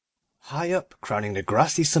High up, crowning the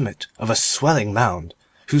grassy summit of a swelling mound,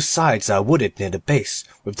 whose sides are wooded near the base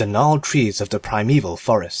with the gnarled trees of the primeval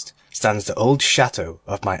forest, stands the old chateau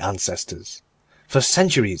of my ancestors. For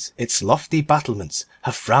centuries its lofty battlements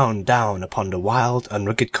have frowned down upon the wild and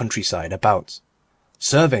rugged countryside about,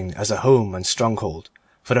 serving as a home and stronghold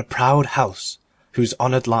for the proud house whose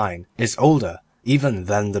honoured line is older even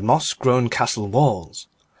than the moss-grown castle walls.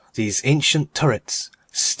 These ancient turrets,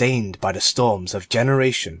 stained by the storms of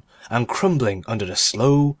generation and crumbling under the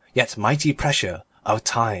slow yet mighty pressure of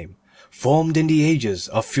time, formed in the ages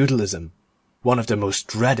of feudalism one of the most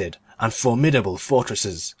dreaded and formidable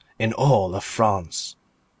fortresses in all of France.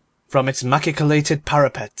 From its machicolated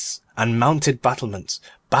parapets and mounted battlements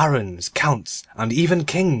barons, counts, and even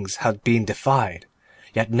kings had been defied,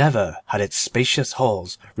 yet never had its spacious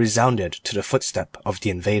halls resounded to the footstep of the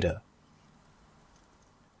invader.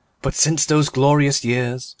 But since those glorious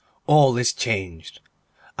years all is changed.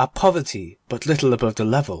 A poverty but little above the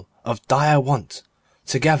level of dire want,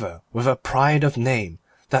 together with a pride of name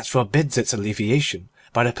that forbids its alleviation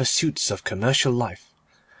by the pursuits of commercial life,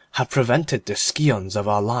 have prevented the scions of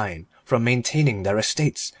our line from maintaining their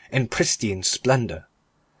estates in pristine splendour,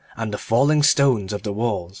 and the falling stones of the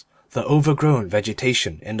walls, the overgrown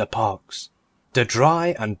vegetation in the parks, the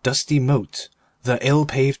dry and dusty moat, the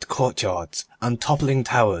ill-paved courtyards and toppling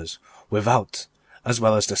towers without, as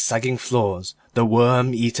well as the sagging floors, the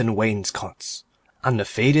worm-eaten wainscots, and the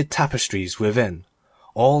faded tapestries within,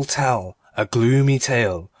 all tell a gloomy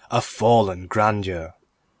tale of fallen grandeur.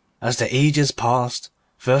 As the ages passed,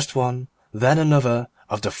 first one, then another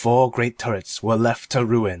of the four great turrets were left to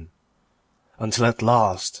ruin, until at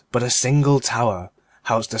last but a single tower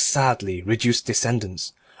housed the sadly reduced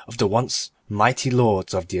descendants of the once mighty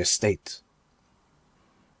lords of the estate.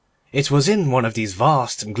 It was in one of these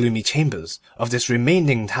vast and gloomy chambers of this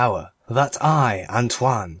remaining tower that I,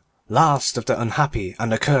 Antoine, last of the unhappy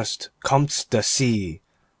and accursed Comtes de C,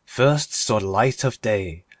 first saw the light of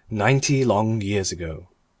day 90 long years ago.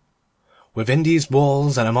 Within these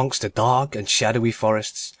walls, and amongst the dark and shadowy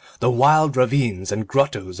forests, the wild ravines and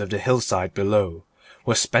grottos of the hillside below,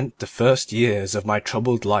 were spent the first years of my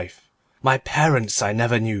troubled life. My parents I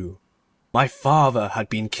never knew. My father had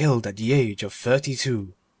been killed at the age of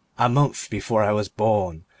 32, a month before I was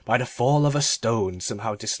born, by the fall of a stone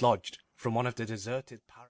somehow dislodged from one of the deserted